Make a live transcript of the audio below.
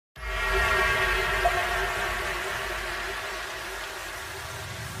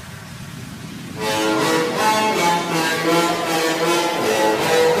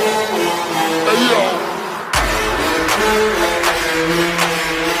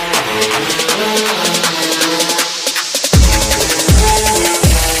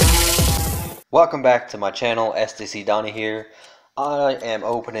Welcome back to my channel. STC Donnie here. I am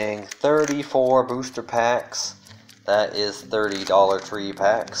opening 34 booster packs. That is $30 3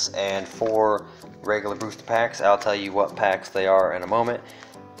 packs and 4 regular booster packs. I'll tell you what packs they are in a moment.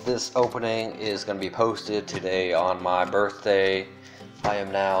 This opening is going to be posted today on my birthday. I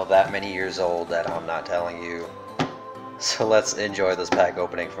am now that many years old that I'm not telling you. So let's enjoy this pack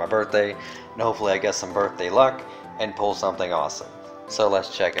opening for my birthday, and hopefully I get some birthday luck and pull something awesome. So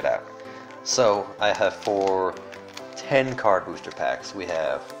let's check it out. So I have 4 10 card booster packs. We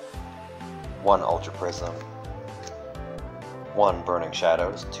have 1 Ultra Prism, 1 Burning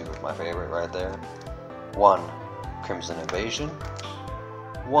Shadows, 2 of my favorite right there, 1 Crimson Invasion,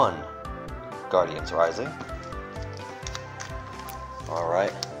 1 Guardians Rising.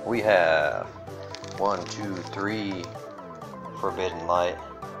 Alright, we have 1, 2, 3 Forbidden Light,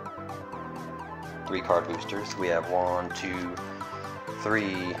 3 card boosters. We have 1, 2,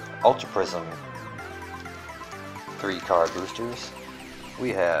 3 Ultra Prism, 3 card boosters. We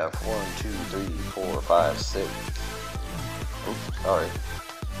have 1, 2, 3, 4, 5, 6. Oops, sorry.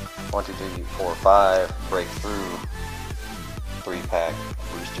 1, 2, 3, 4, 5 Breakthrough 3-pack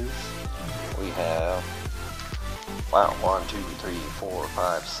boosters. We have 1, 2, 3, 4,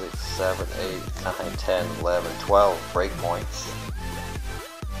 5, 6, 7, 8, 9, 10, 11, 12 breakpoints.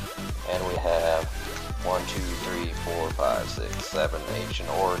 And we have 1, 2, 3, 4, 5, 6, 7 Ancient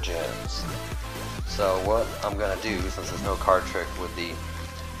Origins. So what I'm going to do, since there's no card trick with the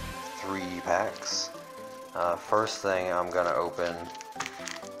 3 packs, first thing I'm going to open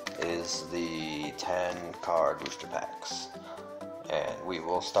is the 10 card booster packs. And we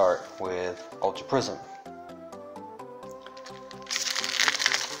will start with Ultra Prism.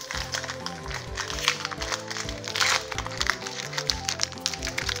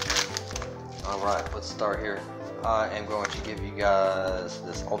 Alright, let's start here. I am going to give you guys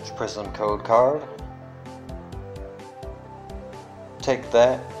this Ultra Prism code card. Take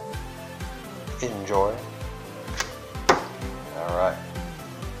that. Enjoy. Alright.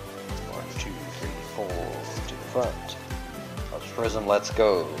 1, 2, 3, 4 to the front. Ultra Prism, let's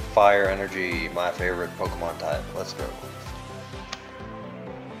go. Fire Energy, my favorite Pokemon type. Let's go.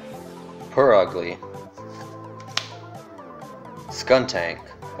 Purugly. Skuntank.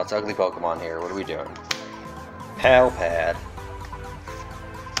 That's ugly Pokemon here. What are we doing? Palpad.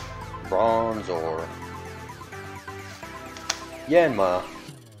 Bronzor. Yanma.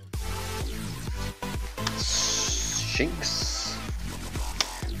 Shinx.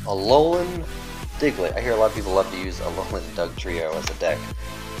 Alolan. Diglett. I hear a lot of people love to use Alolan Dugtrio as a deck.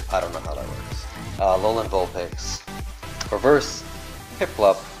 I don't know how that works. Alolan Vulpix. Reverse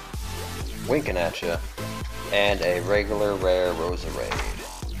Piplup. Winking at ya. And a regular rare Roserade.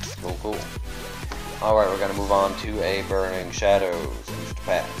 Cool. Alright, we're going to move on to a Burning Shadows booster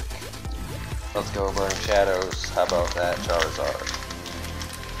pack. Let's go Burning Shadows. How about that Charizard?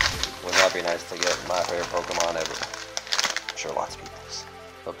 Wouldn't that be nice to get my favorite Pokemon ever? I'm sure lots of people's.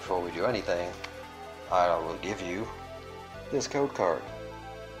 But before we do anything, I will give you this code card.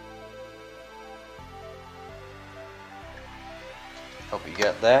 Hope you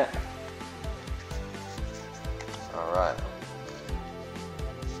get that. Alright.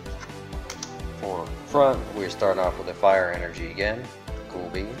 For front, we're starting off with a Fire Energy again. Cool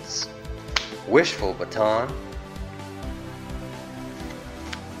beans. Wishful Baton.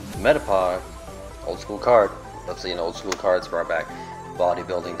 Metapod. Old school card. Love seeing old school cards brought back.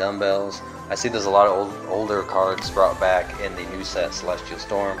 Bodybuilding Dumbbells. I see there's a lot of older cards brought back in the new set Celestial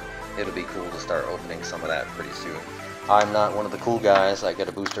Storm. It'll be cool to start opening some of that pretty soon. I'm not one of the cool guys. I get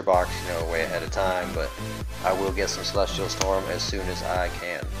a booster box, way ahead of time, but I will get some Celestial Storm as soon as I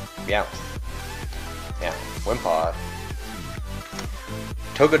can. Yeah. Wimpod.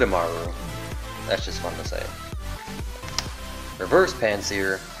 Togedemaru. That's just fun to say. Reverse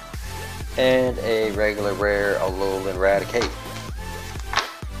Panseer. And a regular rare Alolan Raticate.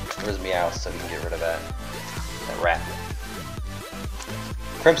 Where's Meowth so we can get rid of that rat.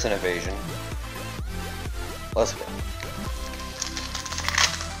 Crimson Invasion. Let's go.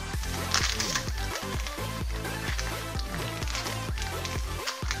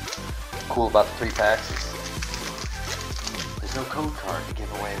 Cool about the 3 packs is there's no code card to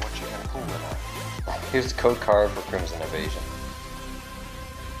give away what you're going to pull with that. Here's the code card for Crimson Invasion.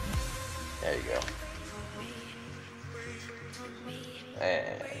 There you go.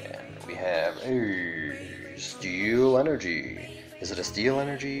 And we have Steel Energy. Is it a Steel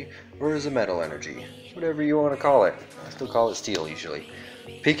Energy or is it Metal Energy? Whatever you want to call it. I still call it Steel usually.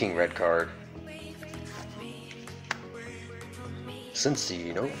 Peaking Red card.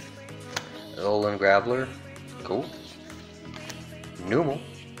 Cinccino. Alolan Graveler. Cool. Numel.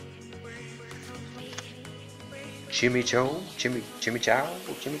 Chimicho? Chimichow?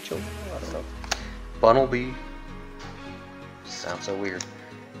 Chimicho? I don't know. Bunnelby. Sounds so weird.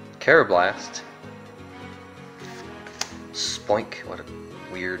 Carablast. Spoink. What a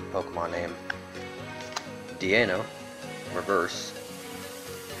weird Pokemon name. Deano. Reverse.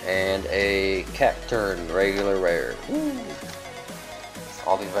 And a Cacturn. Regular rare. Woo.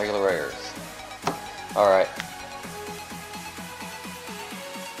 All these regular rares. Alright.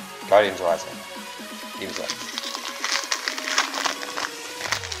 Guardians Rising. Give me that.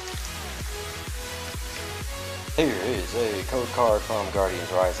 Here is a code card from Guardians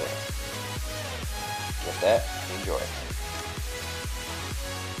Rising. Get that, enjoy.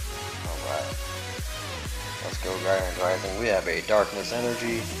 Alright. Let's go Guardians Rising. We have a Darkness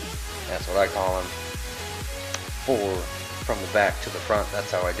Energy. That's what I call him. 4 from the back to the front.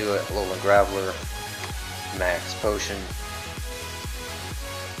 That's how I do it. Alolan Graveler. Max Potion.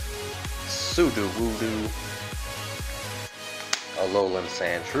 Sudowoodo. Alolan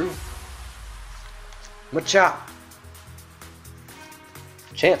Sandshrew. Machop.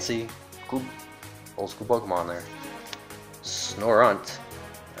 Chansey. Cool. Old school Pokemon there. Snorunt.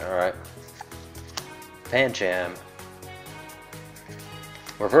 Alright. Pancham.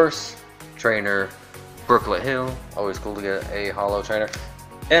 Reverse. Trainer. Brooklet Hill. Always cool to get a holo trainer.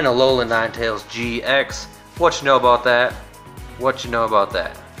 And Alolan Ninetales GX. What you know about that? What you know about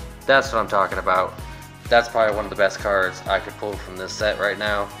that? That's what I'm talking about. That's probably one of the best cards I could pull from this set right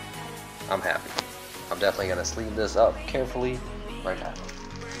now. I'm happy. I'm definitely going to sleeve this up carefully right now.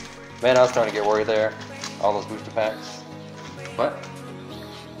 Man, I was starting to get worried there. All those booster packs. But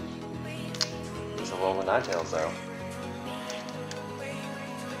there's a Alolan Ninetales though.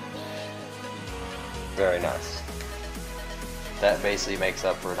 Very nice. That basically makes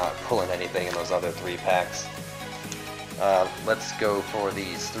up for not pulling anything in those other 3 packs. Let's go for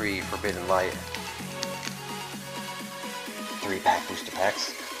these 3 Forbidden Light 3-pack booster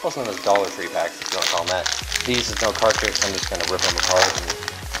packs. Also known as $3 packs, if you want to call them that. These is no card tricks, I'm just going to rip them apart and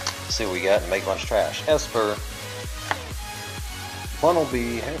see what we got and make a bunch of trash. Esper.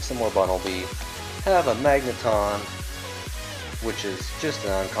 Bunnelby, have some more Bunnelby. Have a Magneton, which is just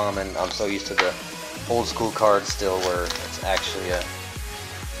an uncommon. I'm so used to the old school cards still where it's actually a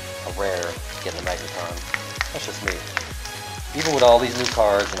rare getting a Magneton. That's just me. Even with all these new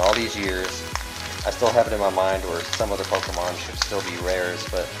cards and all these years, I still have it in my mind where some other Pokemon should still be rares,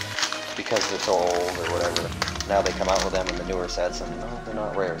 but because they're so old or whatever, now they come out with them in the newer sets and no, they're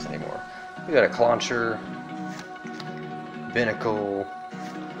not rares anymore. We got a Clauncher, Binnacle,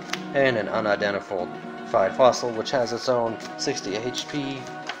 and an unidentified fossil, which has its own 60 HP.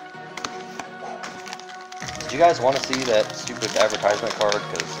 Do you guys want to see that stupid advertisement card?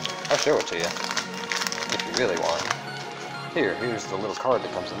 Because I'll show it to you, if you really want. Here's the little card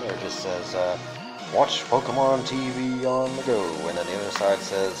that comes in there. It just says, watch Pokemon TV on the go. And then the other side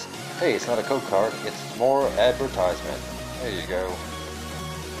says, hey, it's not a code card, it's more advertisement. There you go.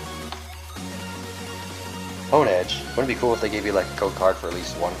 Honedge. Wouldn't it be cool if they gave you like a code card for at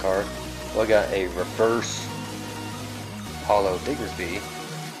least one card? We got a reverse Holo Diggersby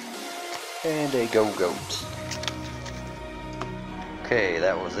and a Go-Goat. Okay,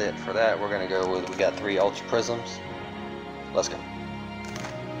 that was it for that. We're gonna go with, we got 3 Ultra Prisms. Let's go.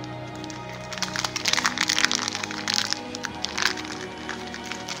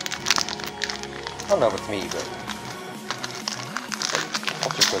 I don't know if it's me, but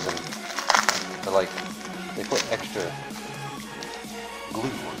Ultra Prism, they're like, they put extra glue on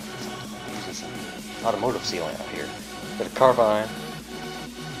it. Using some automotive sealant out here. Got a Carvine,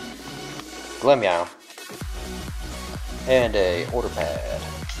 Glemeow, and a Order Pad.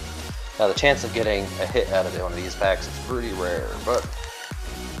 Now the chance of getting a hit out of one of these packs is pretty rare, but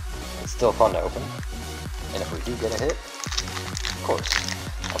it's still fun to open. And if we do get a hit, of course,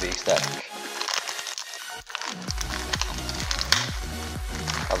 I'll be ecstatic.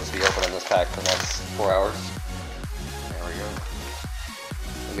 I'll just be opening this pack for the next 4 hours. There we go.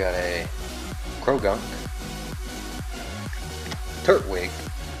 We got a Krogunk, Turtwig,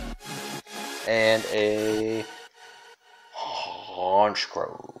 and a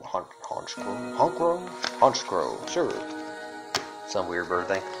Honchkrow, sure. Some weird bird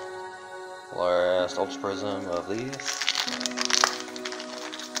thing. Last Ultra Prism of these.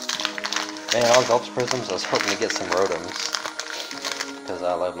 Man, all these Ultra Prisms, I was hoping to get some Rotoms. Because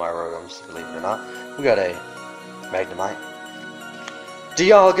I love my Rotoms, believe it or not. We got a Magnemite.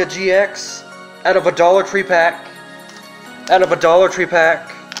 Dialga GX out of a Dollar Tree pack. Out of a Dollar Tree pack.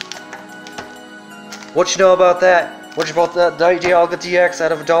 What you know about that? What you about that Dialga GX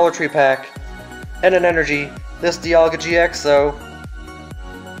out of a Dollar Tree pack? And an energy. This Dialga GX though.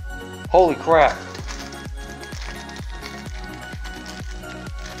 Holy crap.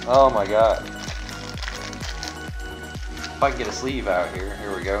 Oh my god. If I can get a sleeve out here,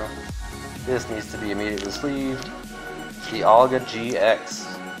 here we go. This needs to be immediately sleeved. The Olga GX.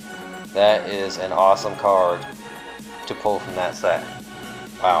 That is an awesome card to pull from that set.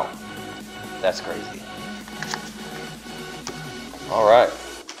 Wow. That's crazy. Alright.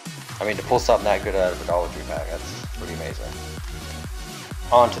 I mean, to pull something that good out of a Dollar Tree pack, that's pretty amazing.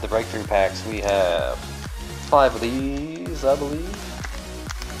 On to the breakthrough packs. We have 5 of these, I believe.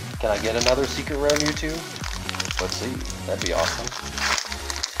 Can I get another secret rare Mewtwo? Let's see. That'd be awesome.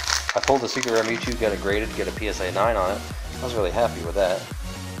 I pulled the secret rare Mewtwo, got it graded, get a PSA 9 on it. I was really happy with that.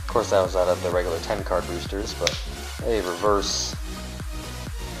 Of course, that was out of the regular 10 card boosters, but a reverse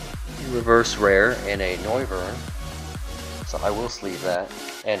rare and a Noivern. So I will sleeve that.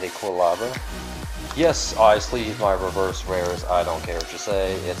 And a Quilava. Yes, I sleeve my reverse rares. I don't care what you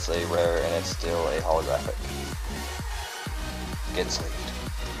say. It's a rare and it's still a holographic. Get sleeved.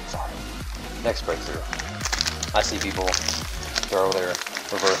 Sorry. Next breakthrough. I see people throw their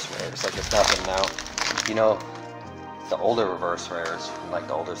reverse rares like it's nothing now. You know, the older reverse rares from like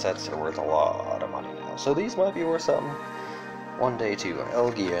the older sets are worth a lot of money now. So these might be worth something one day too.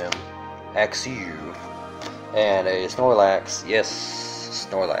 LGM, XU, and a Snorlax. Yes,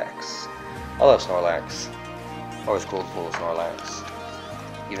 Snorlax. I love Snorlax. Always cool to pull Snorlax.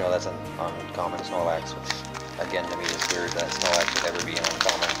 Even though that's an uncommon Snorlax, which again to me is weird that Snorlax would ever be an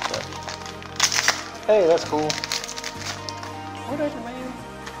uncommon, but hey, that's cool. Whatever, man.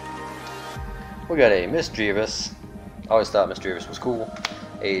 We got a Misdreavus. I always thought Misdreavus was cool.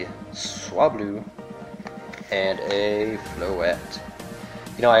 A Swablu. And a Floette.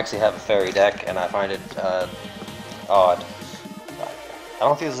 You know, I actually have a fairy deck, and I find it odd. I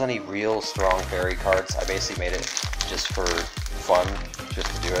don't think there's any real strong fairy cards. I basically made it just for fun,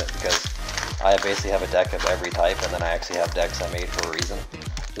 just to do it, because I basically have a deck of every type, and then I actually have decks I made for a reason.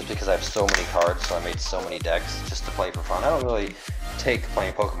 Just because I have so many cards, so I made so many decks just to play for fun. I don't really take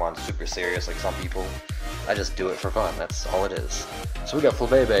playing Pokemon super serious like some people. I just do it for fun, that's all it is. So we got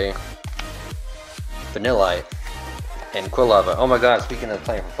Flabebe, Vanillite, and Quilava. Oh my god, speaking of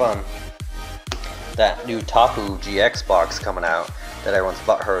playing for fun, that new Tapu GX box coming out that everyone's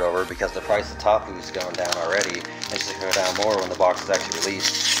butthurt over because the price of Tapu is going down already, and it's going to go down more when the box is actually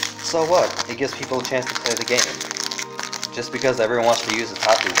released. So what? It gives people a chance to play the game. Just because everyone wants to use a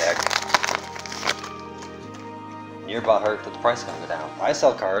Tapu deck, you're butthurt that the price is going to go down. I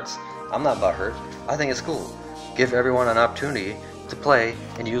sell cards. I'm not butthurt. I think it's cool. Give everyone an opportunity to play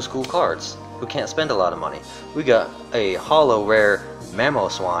and use cool cards who can't spend a lot of money. We got a holo rare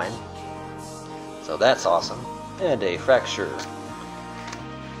Mamoswine, so that's awesome, and a Fracture.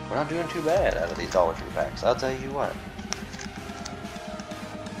 We're not doing too bad out of these Dollar Tree packs, I'll tell you what.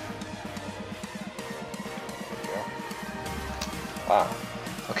 There we go. Wow.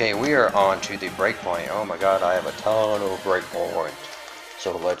 Okay, we are on to the breakpoint. Oh my god, I have a ton of breakpoint.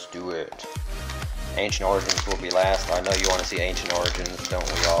 So let's do it. Ancient Origins will be last. I know you want to see Ancient Origins. Don't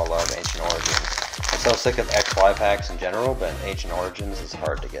we all love Ancient Origins? I'm so sick of XY packs in general, but Ancient Origins is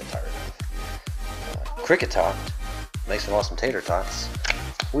hard to get tired of. Kricketot. Makes me want some tater tots.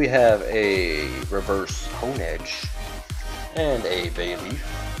 We have a reverse Honedge and a Bayleaf.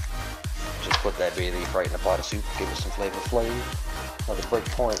 Just put that Bayleaf right in a pot of soup. Give it some flavor. Another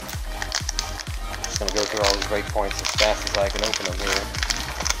breakpoint. Just gonna go through all these breakpoints as fast as I can open them here,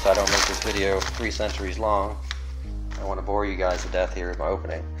 so I don't make this video 3 centuries long. I don't want to bore you guys to death here with my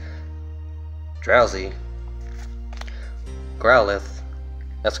opening. Drowsy, Growlithe.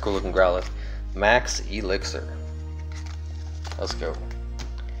 That's a cool looking Growlithe. Max Elixir. Let's go.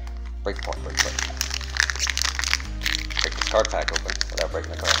 Breakpoint. Break this card pack open without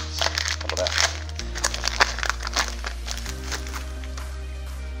breaking the cards. How about that?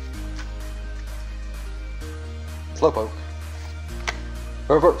 Slowpoke.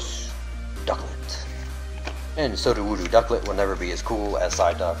 Reverse Ducklet. And Sudowoodo Ducklet will never be as cool as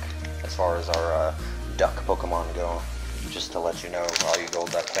Psyduck as far as our duck Pokemon go. Just to let you know, all you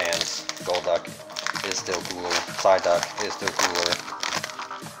Golduck fans, Golduck is still cooler. Psyduck is still cooler.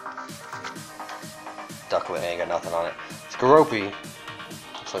 Ducklet ain't got nothing on it. Skorupi,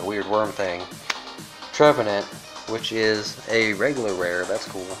 looks like a weird worm thing. Trevenant, which is a regular rare, that's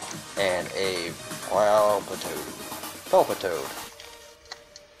cool. And a Palpitoad.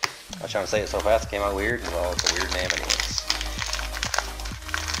 I was trying to say it so fast it came out weird. Well, it's a weird name anyways.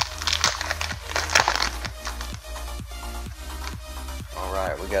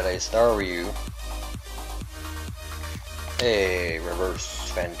 Alright, we got a Staryu, a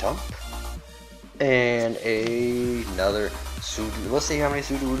reverse Phantump, and another Sudowoodo. Let's see how many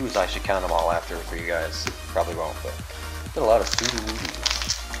Sudowoodos. I should count them all after for you guys. Probably won't, but got a lot of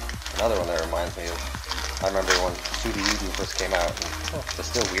Sudowoodos. another one that reminds me of. I remember when 2D Eden first came out, and it's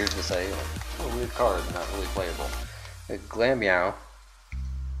still weird to say. Like, a weird card, not really playable. Glammeow.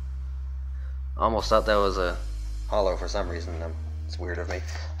 Almost thought that was a holo for some reason. It's weird of me.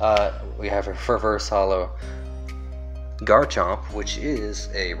 We have a reverse holo Garchomp, which is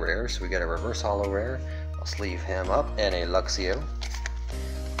a rare, so we got a reverse holo rare. I'll sleeve him up, and a Luxio.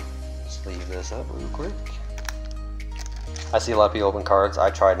 Sleeve this up real quick. I see a lot of people open cards. I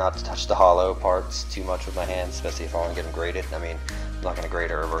try not to touch the holo parts too much with my hands, especially if I want to get them graded. I mean, I'm not going to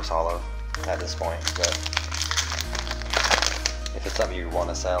grade a reverse holo at this point, but if it's something you want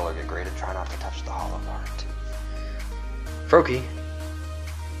to sell or get graded, try not to touch the holo part. Froakie,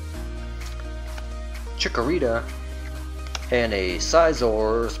 Chikorita, and a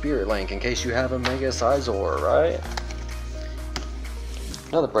Scizor Spirit Link in case you have a Mega Scizor, right?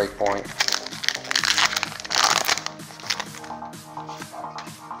 Another Breakpoint.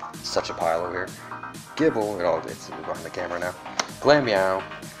 Such a pile over here. Gibble, it's behind the camera now. Glammeow.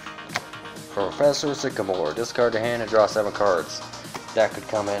 Professor Sycamore. Discard to hand and draw 7 cards. That could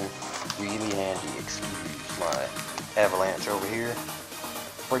come in really handy. Excuse my avalanche over here.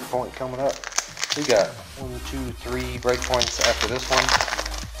 Breakpoint coming up. We got 1, 2, 3 breakpoints after this one,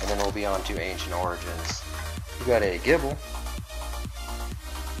 and then we'll be on to Ancient Origins. We got a Gibble.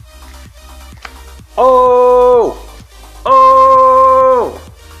 Oh! Oh!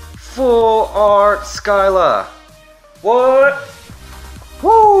 Full Art Skyla. What?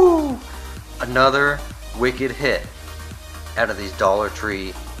 Woo! Another wicked hit out of these Dollar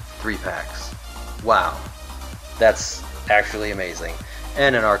Tree 3-packs. Wow. That's actually amazing.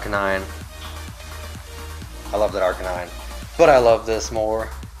 And an Arcanine. I love that Arcanine, but I love this more.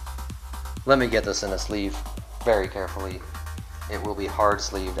 Let me get this in a sleeve very carefully. It will be hard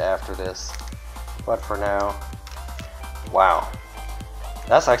sleeved after this, but for now, wow.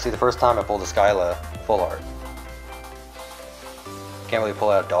 That's actually the first time I pulled a Skyla full art. Can't really pull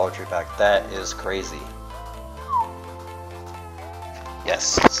out a Dollar Tree pack. That is crazy.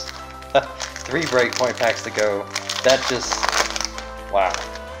 Yes. 3 breakpoint packs to go. That just, wow.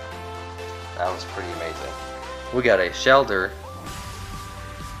 That was pretty amazing. We got a Shelder,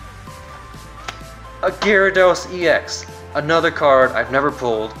 a Gyarados EX, another card I've never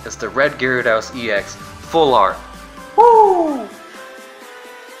pulled. It's the red Gyarados EX, full art. Woo!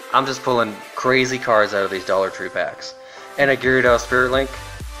 I'm just pulling crazy cards out of these Dollar Tree packs. And a Gyarados Spirit Link,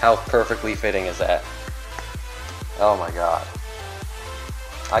 how perfectly fitting is that? Oh my god.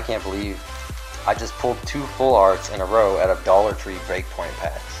 I can't believe I just pulled 2 full arts in a row out of Dollar Tree breakpoint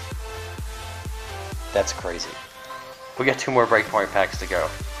packs. That's crazy. We got 2 more breakpoint packs to go.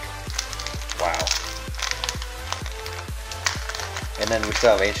 Wow. And then we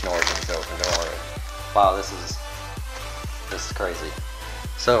still have Ancient Origins open, don't worry. Wow, this is crazy.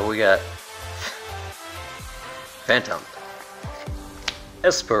 So we got Phantom,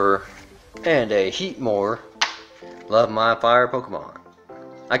 Esper, and a Heatmore. Love my fire Pokemon.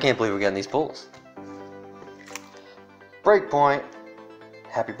 I can't believe we're getting these pulls. Breakpoint.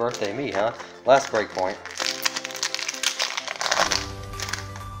 Happy birthday me, huh? Last breakpoint.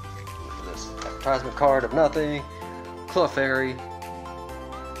 This advertisement card of nothing. Clefairy.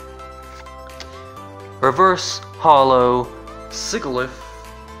 Reverse Holo Sigilyph.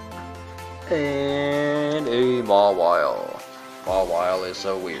 And a Mawile. Mawile is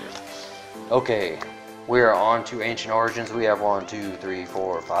so weird. Okay, we are on to Ancient Origins. We have 1, 2, 3,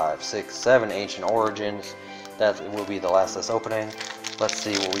 4, 5, 6, 7 Ancient Origins. That will be the last of this opening. Let's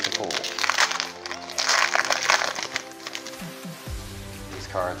see what we can pull. These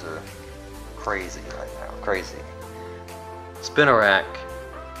cards are crazy right now. Crazy. Spinarak.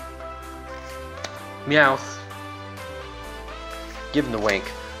 Meowth. Give him the wink.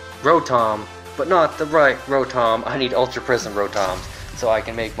 Rotom, but not the right Rotom. I need Ultra Prism Rotoms so I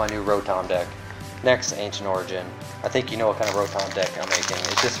can make my new Rotom deck. Next, Ancient Origin. I think you know what kind of Rotom deck I'm making.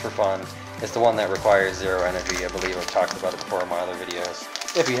 It's just for fun. It's the one that requires 0 energy. I believe I've talked about it before in my other videos.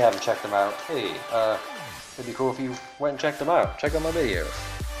 If you haven't checked them out, hey, it'd be cool if you went and checked them out. Check out my videos.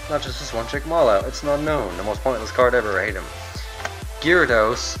 Not just this one, check them all out. It's an unknown, the most pointless card ever. I hate him.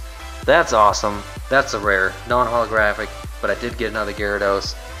 Gyarados. That's awesome. That's a rare, non-holographic, but I did get another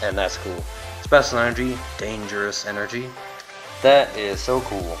Gyarados, and that's cool. Special Energy, Dangerous Energy. That is so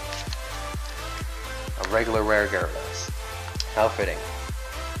cool. A regular rare Gyarados. How fitting.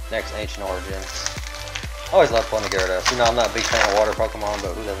 Next, Ancient Origins. Always love pulling the Gyarados. You know, I'm not a big fan of water Pokemon,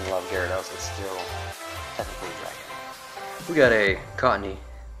 but who doesn't love Gyarados? It's still technically a dragon. We got a Cottony.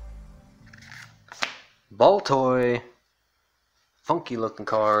 Baltoy. Funky looking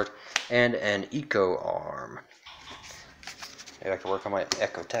card. And an Eco Arm. Maybe I can work on my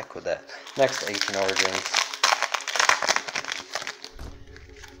Echo Tech with that. Next, Ancient Origins.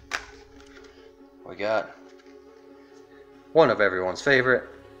 We got one of everyone's favorite.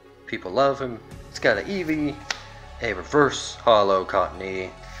 People love him. It's got an Eevee, a Reverse Hollow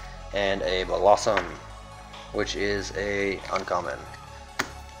Cottony, and a Blossom, which is a uncommon.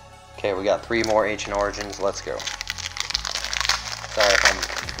 Okay, we got 3 more Ancient Origins. Let's go. Sorry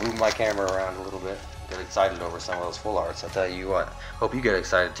if I'm moving my camera around a little bit. Get excited over some of those full arts. I'll tell you what. Hope you get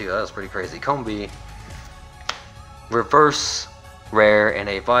excited too. That was pretty crazy. Combi, Reverse Rare, and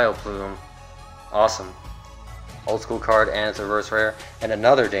a Vileplume. Awesome. Old school card, and it's a reverse rare, and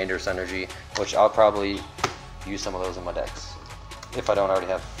another Dangerous Energy, which I'll probably use some of those in my decks if I don't already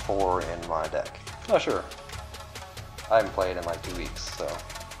have 4 in my deck. Not sure. I haven't played in like 2 weeks, so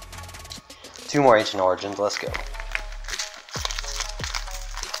 2 more Ancient Origins. Let's go.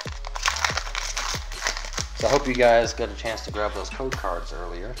 So I hope you guys got a chance to grab those code cards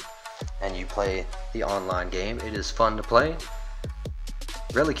earlier, and you play the online game. It is fun to play.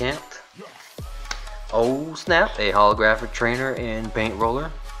 Really can't. Oh snap, a holographic trainer and paint roller.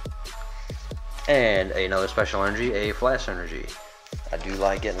 And another special energy, a flash energy. I do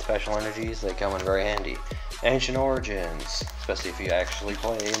like getting special energies, they come in very handy. Ancient Origins, especially if you actually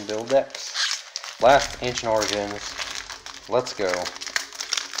play and build decks. Last Ancient Origins, let's go.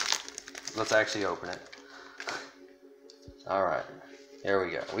 Let's actually open it. Alright, here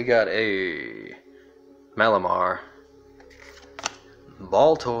we go. We got a Malamar,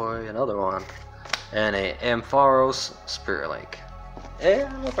 Baltoy, another one, and a Ampharos Spirit Link. And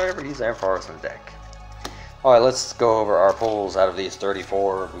I don't know if I ever use Ampharos in the deck. Alright, let's go over our pulls out of these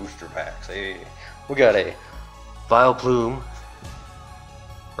 34 booster packs. Hey, we got a Vileplume,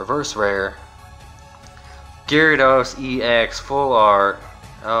 Reverse Rare, Gyarados EX Full Art.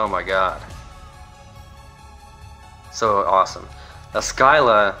 Oh my god. So awesome. A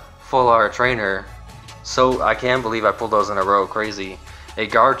Skyla Full Art Trainer. So I can't believe I pulled those in a row. Crazy. A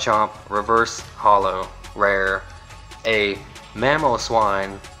Garchomp Reverse Hollow Rare, a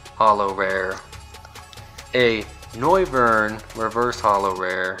Mamoswine Hollow Rare, a Noivern Reverse Hollow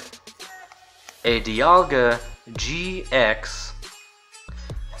Rare, a Dialga GX,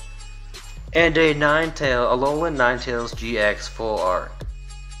 and a Alolan Ninetales GX Full Art.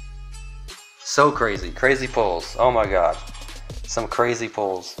 So crazy. Crazy pulls. Oh my god. Some crazy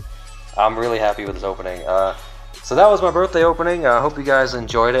pulls. I'm really happy with this opening. So that was my birthday opening. I hope you guys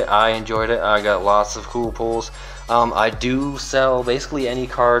enjoyed it. I enjoyed it. I got lots of cool pulls. I do sell basically any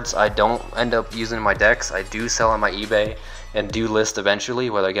cards I don't end up using in my decks. I do sell on my eBay and do list eventually,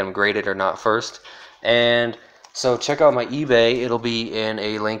 whether I get them graded or not first. And so check out my eBay. It'll be in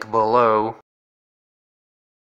a link below